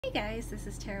Hey guys, this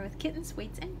is Tarot with Kittens,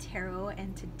 Weights, and Tarot,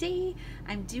 and today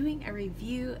I'm doing a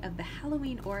review of the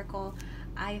Halloween Oracle.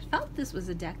 I thought this was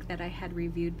a deck that I had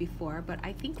reviewed before, but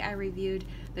I think I reviewed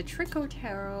the Trico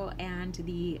Tarot and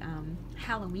the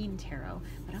Halloween Tarot,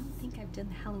 but I don't think I've done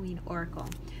the Halloween Oracle.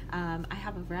 I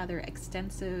have a rather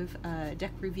extensive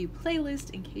deck review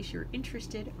playlist in case you're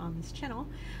interested on this channel.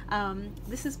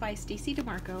 This is by Stacey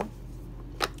DeMarco,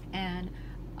 and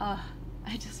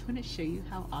I just want to show you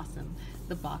how awesome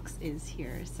the box is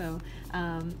here. So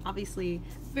obviously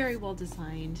very well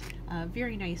designed,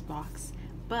 very nice box,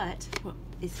 but what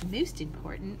is most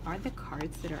important are the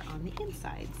cards that are on the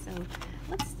inside. So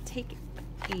let's take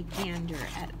a gander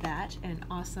at that. An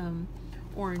awesome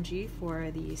orangey for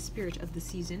the spirit of the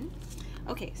season.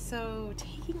 Okay, so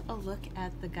taking a look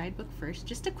at the guidebook first,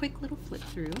 just a quick little flip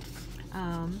through,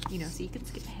 you know, so you can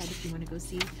skip ahead if you want to go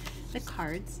see the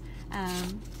cards.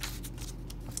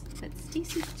 But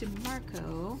Stacey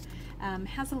DeMarco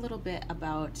has a little bit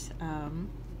about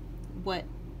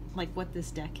what this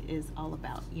deck is all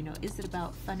about. You know, is it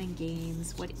about fun and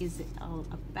games? What is it all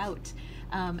about?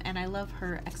 And I love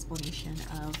her explanation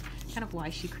of kind of why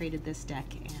she created this deck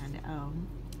and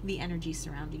the energy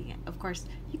surrounding it. Of course,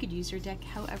 you could use your deck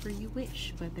however you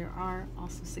wish, but there are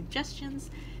also suggestions.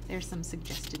 There's some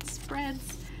suggested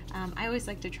spreads. I always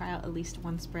like to try out at least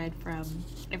one spread from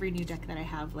every new deck that I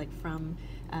have, like from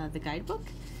the guidebook.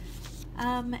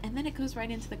 And then it goes right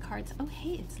into the cards. Oh,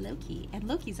 hey, it's Loki. And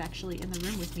Loki's actually in the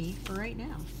room with me right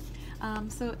now.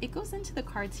 So it goes into the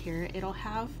cards here. It'll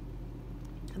have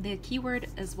the keyword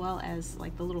as well as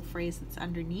like the little phrase that's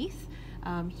underneath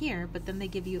here, but then they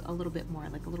give you a little bit more,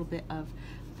 like a little bit of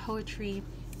poetry,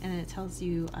 and it tells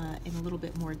you in a little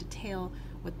bit more detail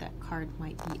what that card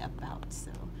might be about.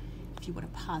 So if you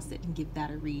want to pause it and give that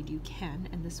a read, you can.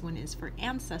 And this one is for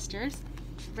ancestors,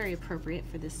 very appropriate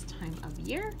for this time of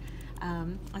year,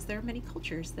 as there are many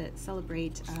cultures that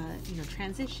celebrate, you know,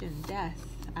 transition, death,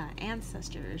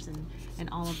 ancestors, and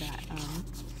all of that.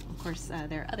 Of course,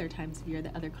 there are other times of year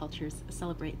that other cultures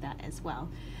celebrate that as well.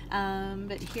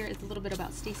 But here is a little bit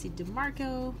about Stacey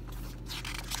DeMarco,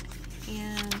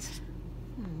 and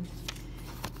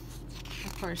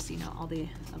of course, you know, all the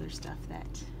other stuff that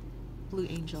Blue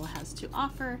Angel has to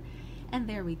offer. And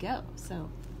there we go. So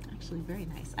actually very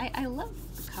nice. I love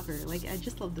the cover. Like, I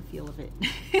just love the feel of it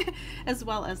as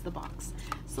well as the box.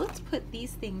 So let's put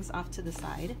these things off to the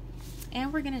side,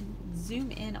 and we're gonna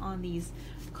zoom in on these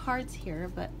cards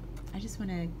here, but I just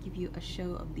want to give you a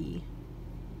show of the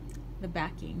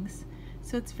backings.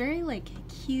 So it's very like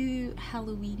cute,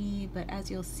 Halloweeny, but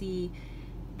as you'll see,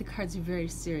 the cards are very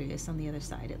serious on the other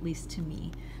side, at least to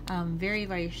me. Very,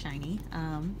 very shiny.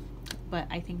 But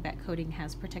I think that coating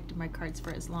has protected my cards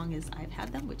for as long as I've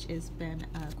had them, which has been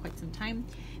quite some time.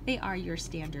 They are your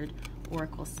standard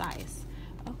oracle size.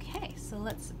 Okay, so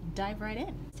let's dive right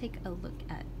in. Take a look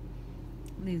at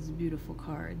these beautiful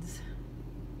cards.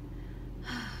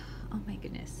 Oh my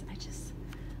goodness, I just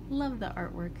love the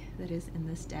artwork that is in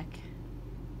this deck.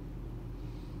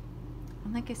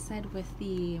 And like I said, with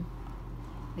the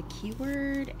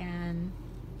keyword and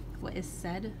what is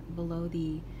said below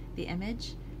the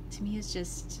image, to me is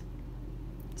just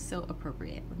so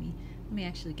appropriate. Let me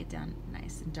actually get down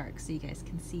nice and dark so you guys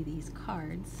can see these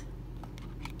cards.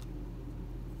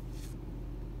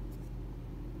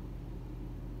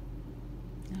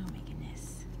 Oh my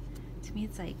goodness. To me,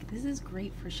 it's like, this is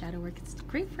great for shadow work. It's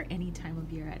great for any time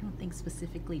of year. I don't think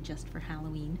specifically just for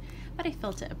Halloween, but I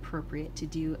felt it appropriate to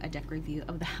do a deck review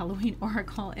of the Halloween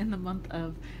Oracle in the month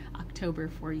of October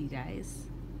for you guys.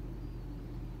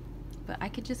 But I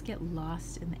could just get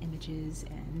lost in the images,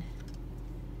 and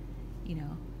you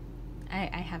know, I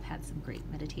have had some great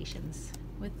meditations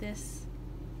with this.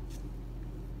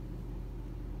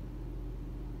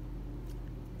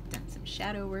 Done some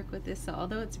shadow work with this, so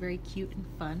although it's very cute and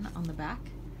fun on the back,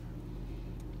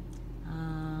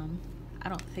 I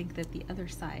don't think that the other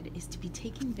side is to be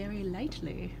taken very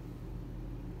lightly.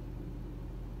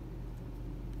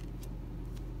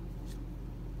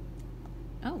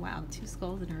 Oh wow, 2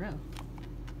 skulls in a row.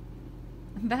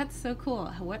 That's so cool.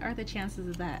 What are the chances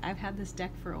of that? I've had this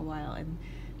deck for a while, and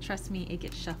trust me, it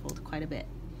gets shuffled quite a bit.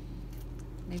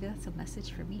 Maybe that's a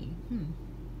message for me.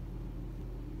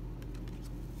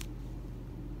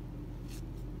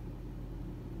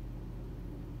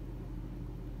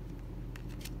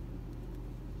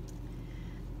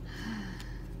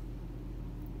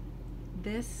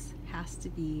 This has to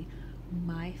be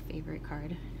my favorite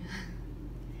card.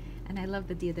 And I love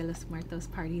the Dia de los Muertos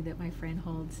party that my friend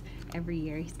holds every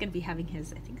year. He's going to be having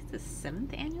his, I think it's the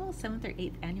 7th or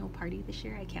 8th annual party this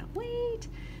year. I can't wait.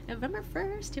 November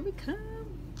 1st, here we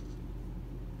come.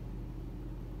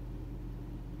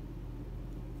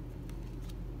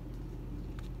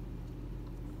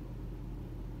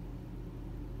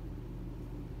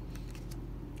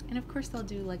 And of course I'll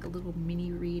do like a little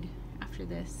mini read after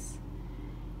this,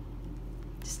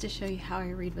 just to show you how I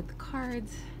read with the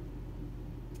cards.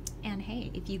 And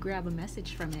hey, if you grab a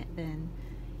message from it, then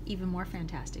even more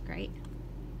fantastic, right?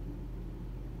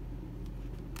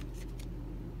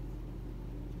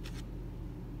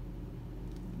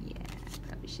 Yeah, I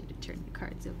probably should have turned the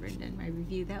cards over and done my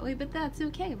review that way, but that's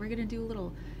okay. We're gonna do a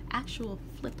little actual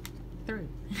flip through.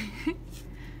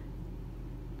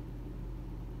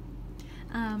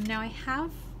 Now I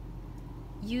have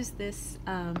used this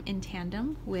in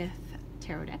tandem with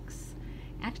tarot decks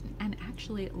and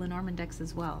actually Lenormand decks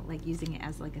as well, like using it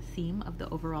as like a theme of the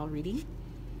overall reading.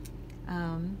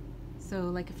 So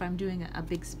like if I'm doing a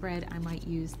big spread, I might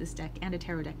use this deck and a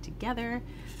tarot deck together,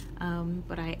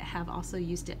 but I have also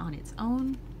used it on its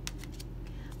own.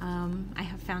 I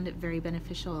have found it very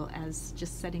beneficial as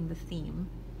just setting the theme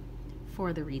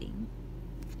for the reading.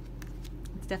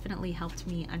 It's definitely helped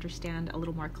me understand a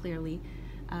little more clearly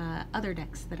other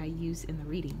decks that I use in the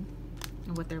reading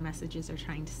and what their messages are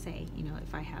trying to say, you know,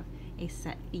 if I have a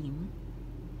set theme.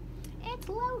 It's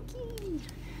Loki!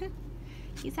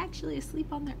 He's actually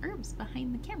asleep on the herbs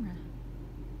behind the camera.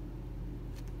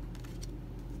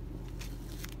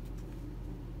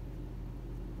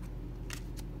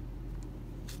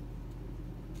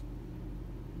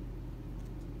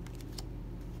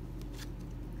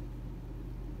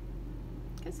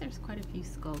 Because there's quite a few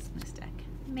skulls in this deck.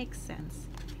 Makes sense.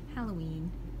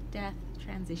 Halloween, death,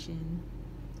 transition.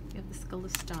 We have the skull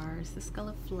of stars, the skull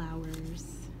of flowers.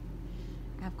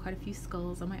 I have quite a few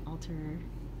skulls on my altar.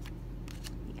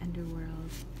 The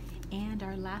underworld. And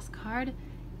our last card,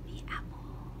 the apple.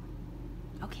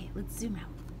 Okay, let's zoom out.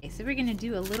 Okay, so we're gonna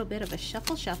do a little bit of a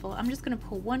shuffle. I'm just gonna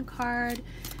pull one card,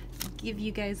 give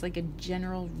you guys like a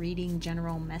general reading,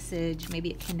 general message. Maybe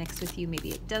it connects with you,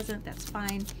 maybe it doesn't, that's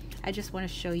fine. I just want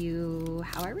to show you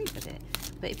how I read with it.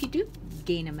 But if you do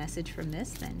gain a message from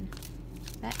this, then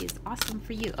that is awesome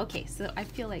for you. Okay, so I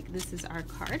feel like this is our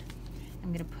card.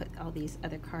 I'm gonna put all these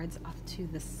other cards off to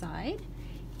the side,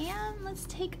 and let's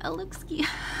take a look-ski.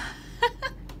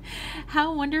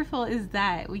 How wonderful is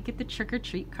that? We get the trick or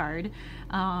treat card,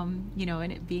 you know,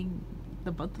 and it being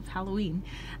the month of Halloween.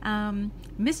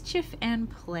 Mischief and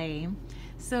play.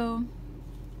 So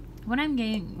what I'm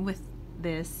getting with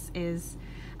this is,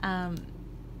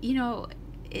 you know,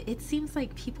 it seems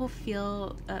like people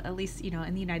feel, at least, you know,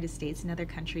 in the United States and other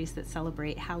countries that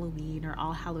celebrate Halloween or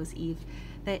All Hallows Eve,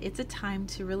 that it's a time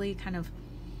to really kind of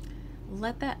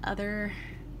let that other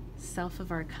self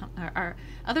of our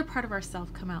other part of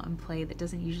ourself come out and play that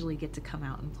doesn't usually get to come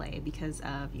out and play because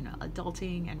of, you know,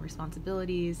 adulting and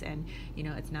responsibilities, and, you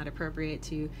know, it's not appropriate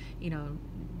to, you know,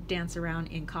 dance around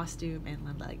in costume in,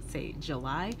 like, say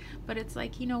July, but it's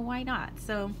like, you know, why not?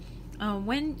 So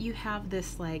when you have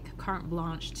this like carte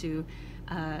blanche to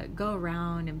go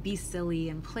around and be silly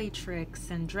and play tricks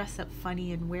and dress up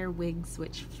funny and wear wigs,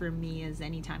 which for me is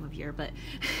any time of year, but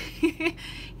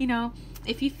you know,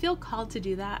 if you feel called to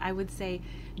do that, I would say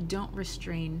don't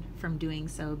restrain from doing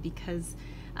so, because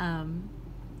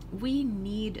we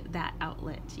need that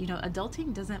outlet. You know,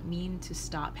 adulting doesn't mean to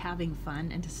stop having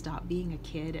fun and to stop being a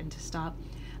kid and to stop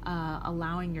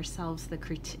allowing yourselves the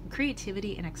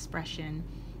creativity and expression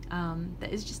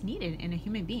that is just needed in a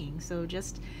human being. So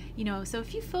just, you know, so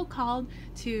if you feel called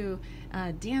to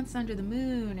dance under the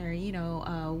moon, or, you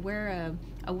know, wear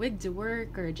a wig to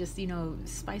work, or just, you know,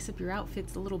 spice up your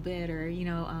outfits a little bit, or, you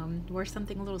know, wear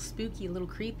something a little spooky, a little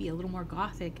creepy, a little more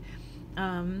gothic,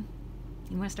 you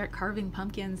want to start carving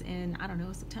pumpkins in, I don't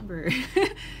know, September.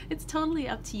 It's totally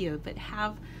up to you, but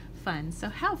have fun. So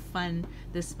have fun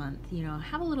this month, you know,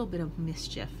 have a little bit of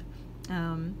mischief.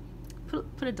 Put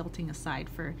adulting aside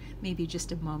for maybe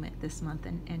just a moment this month,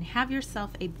 and have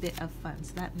yourself a bit of fun.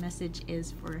 So that message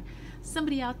is for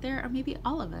somebody out there, or maybe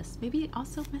all of us. Maybe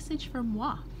also a message for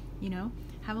moi, you know,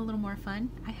 have a little more fun.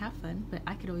 I have fun, but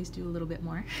I could always do a little bit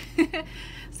more.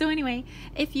 So anyway,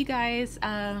 if you guys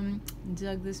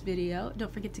dug this video,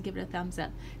 don't forget to give it a thumbs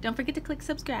up. Don't forget to click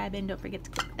subscribe, and don't forget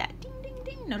to click that ding ding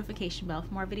ding notification bell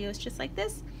for more videos just like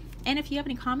this. And if you have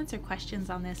any comments or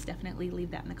questions on this, definitely leave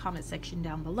that in the comment section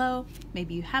down below.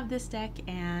 Maybe you have this deck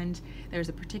and there's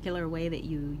a particular way that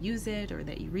you use it, or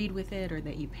that you read with it, or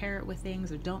that you pair it with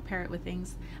things, or don't pair it with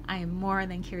things. I am more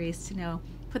than curious to know.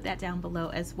 Put that down below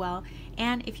as well.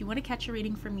 And if you want to catch a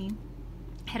reading from me,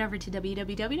 head over to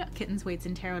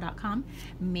www.kittenswaitsandtarot.com.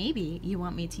 Maybe you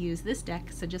want me to use this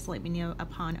deck, so just let me know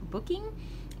upon booking.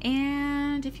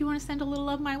 And if you want to send a little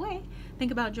love my way,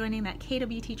 think about joining that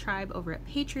KWT tribe over at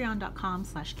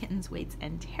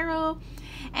patreon.com/kittenswaitsandtarot.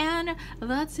 And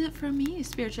that's it from me,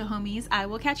 spiritual homies. I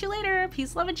will catch you later.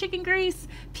 Peace, love, and chicken grease.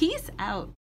 Peace out.